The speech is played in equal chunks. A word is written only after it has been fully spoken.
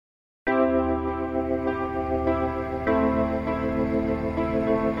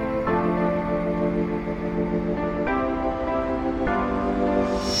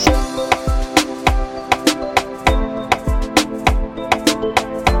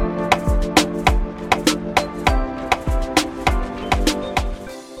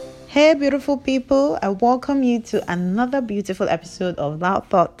Hey, beautiful people, I welcome you to another beautiful episode of Loud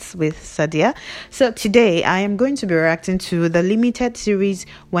Thoughts with Sadia. So, today I am going to be reacting to the limited series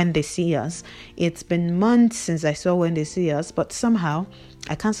When They See Us. It's been months since I saw When They See Us, but somehow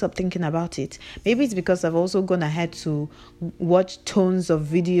I can't stop thinking about it. Maybe it's because I've also gone ahead to watch tons of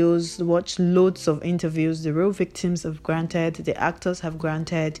videos, watch loads of interviews. The real victims have granted, the actors have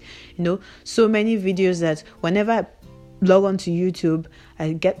granted, so many videos that whenever I log on to YouTube,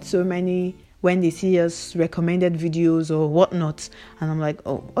 I get so many When They See Us recommended videos or whatnot, and I'm like,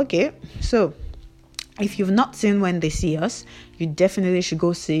 oh, okay. So if you've not seen When They See Us, you definitely should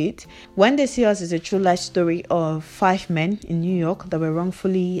go see it. When They See Us is a true life story of 5 men in New York that were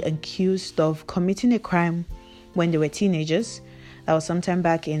wrongfully accused of committing a crime when they were teenagers. That was sometime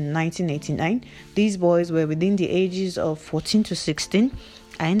back in 1989. These boys were within the ages of 14 to 16.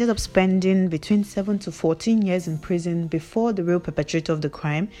 I ended up spending between 7 to 14 years in prison before the real perpetrator of the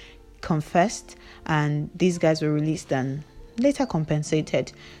crime confessed, and these guys were released and later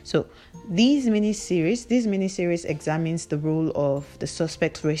compensated. So this miniseries examines the role of the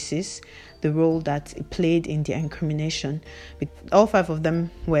suspect races, the role that it played in the incrimination. All 5 of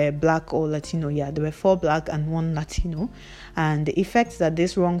them were black or Latino. There were 4 black and 1 Latino, and the effects that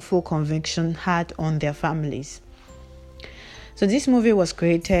this wrongful conviction had on their families. So this movie was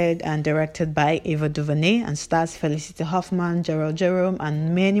created and directed by Ava DuVernay and stars Felicity Huffman, Gerald Jerome,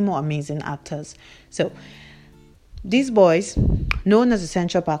 and many more amazing actors. So these boys, known as the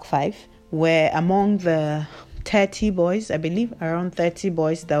Central Park 5, were among the 30 boys, I believe, around 30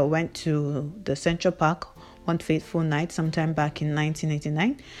 boys that went to the Central Park one fateful night sometime back in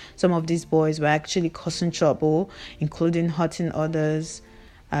 1989. Some of these boys were actually causing trouble, including hurting others,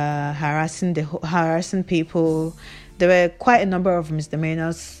 harassing people. There were quite a number of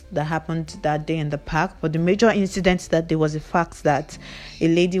misdemeanors that happened that day in the park, but the major incident that day was the fact that a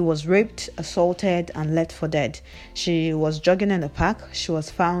lady was raped, assaulted, and left for dead. She was jogging in the park. She was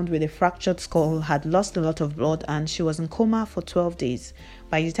found with a fractured skull, had lost a lot of blood, and she was in coma for 12 days.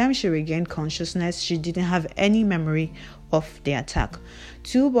 By the time she regained consciousness, she didn't have any memory of the attack.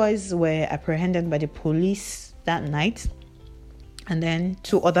 2 boys were apprehended by the police that night, and then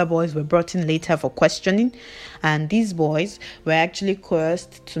 2 other boys were brought in later for questioning, and these boys were actually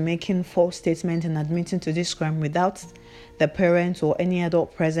coerced to making false statements and admitting to this crime without the parents or any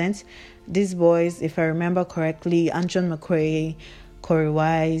adult present. These boys, if I remember correctly, Antron McCray, Corey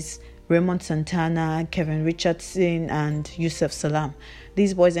Wise, Raymond Santana, Kevin Richardson, and Yusef Salam.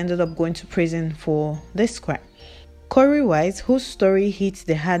 These boys ended up going to prison for this crime. Corey Wise, whose story hit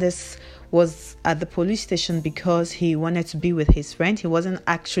the hardest, was at the police station because he wanted to be with his friend. He wasn't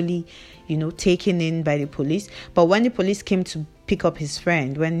actually, taken in by the police. But when the police came to pick up his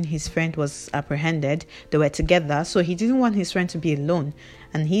friend, when his friend was apprehended, they were together. So he didn't want his friend to be alone.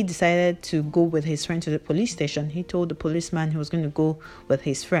 And he decided to go with his friend to the police station. He told the policeman he was going to go with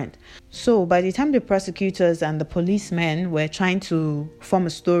his friend. So by the time the prosecutors and the policemen were trying to form a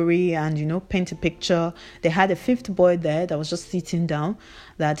story and, paint a picture, they had a 5th boy there that was just sitting down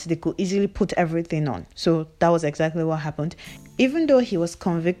that they could easily put everything on. So that was exactly what happened. Even though he was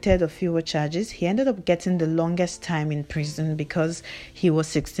convicted of fewer charges, he ended up getting the longest time in prison because he was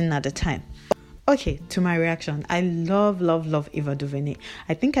 16 at the time. Okay, to my reaction, I love Ava DuVernay.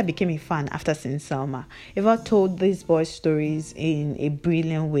 I think I became a fan after seeing Selma. Ava told these boys' stories in a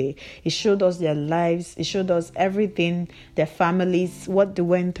brilliant way. It showed us their lives, it showed us everything, their families, what they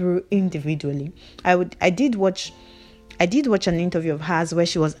went through individually. I did watch an interview of hers where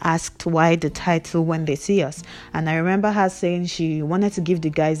she was asked why the title When They See Us. And I remember her saying she wanted to give the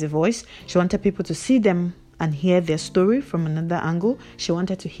guys a voice. She wanted people to see them and hear their story from another angle. She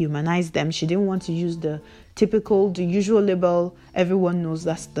wanted to humanize them. She didn't want to use the usual label everyone knows,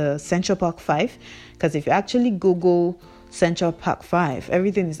 that's the Central Park 5. Because if you actually Google Central Park 5,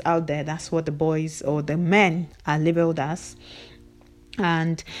 everything is out there. That's what the boys or the men are labeled as.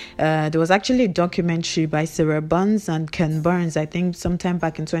 And there was actually a documentary by Sarah Burns and Ken Burns, I think sometime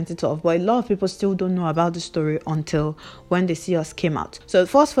back in 2012, but a lot of people still don't know about the story until When They See Us came out. So the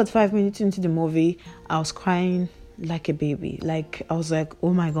first 45 minutes into the movie, I was crying like a baby. Like, I was like,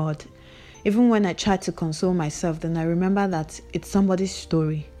 oh my God. Even when I tried to console myself, then I remember that it's somebody's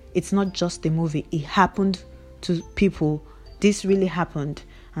story. It's not just a movie. It happened to people. This really happened.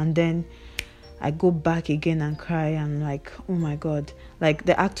 And then I go back again and cry. I'm like, oh my God. Like,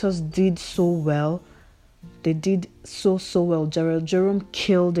 the actors did so well. They did so well. Gerald Jerome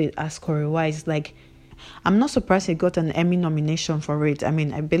killed it as Corey Wise. Like, I'm not surprised he got an Emmy nomination for it. I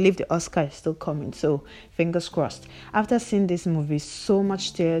mean, I believe the Oscar is still coming, so fingers crossed. After seeing this movie, so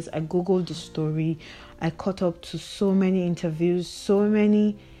much tears. I googled the story. I caught up to so many interviews, so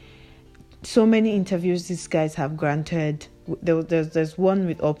many so many interviews these guys have granted. There's one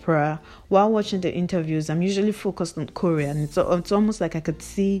with Oprah. While watching the interviews, I'm usually focused on Korea, and it's almost like I could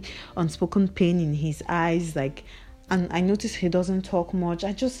see unspoken pain in his eyes, like, and I notice he doesn't talk much.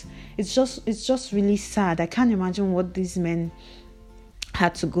 It's just really sad. I can't imagine what these men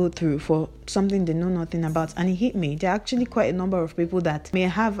had to go through for something they know nothing about. And it hit me. There are actually quite a number of people that may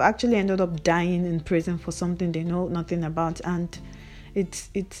have actually ended up dying in prison for something they know nothing about, and it's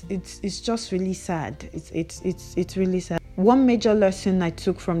just really sad. It's really sad. One major lesson I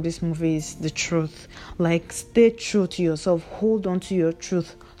took from this movie is the truth. Like, stay true to yourself. Hold on to your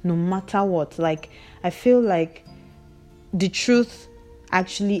truth no matter what. Like, I feel like the truth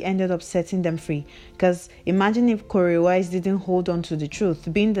actually ended up setting them free. Because imagine if Corey Wise didn't hold on to the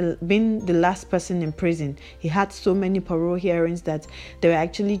truth, being the last person in prison. He had so many parole hearings that they were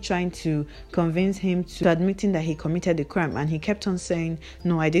actually trying to convince him to admitting that he committed the crime, and he kept on saying,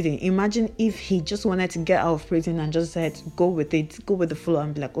 no, I didn't. Imagine if he just wanted to get out of prison and just said, go with the flow,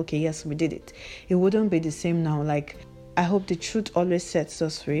 and be like, okay, yes, we did it. It wouldn't be the same now. Like, I hope the truth always sets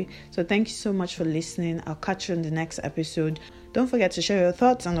us free. So thank you so much for listening. I'll catch you in the next episode. Don't forget to share your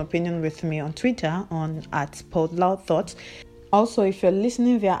thoughts and opinion with me on Twitter on @PodLoudThoughts. Also, if you're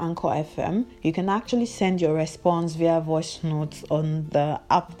listening via Anchor FM, you can actually send your response via voice notes on the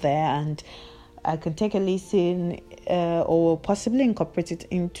app there, and I can take a listen or possibly incorporate it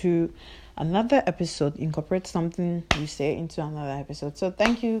into another episode, incorporate something you say into another episode. So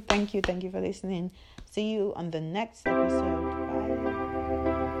thank you for listening. See you on the next episode.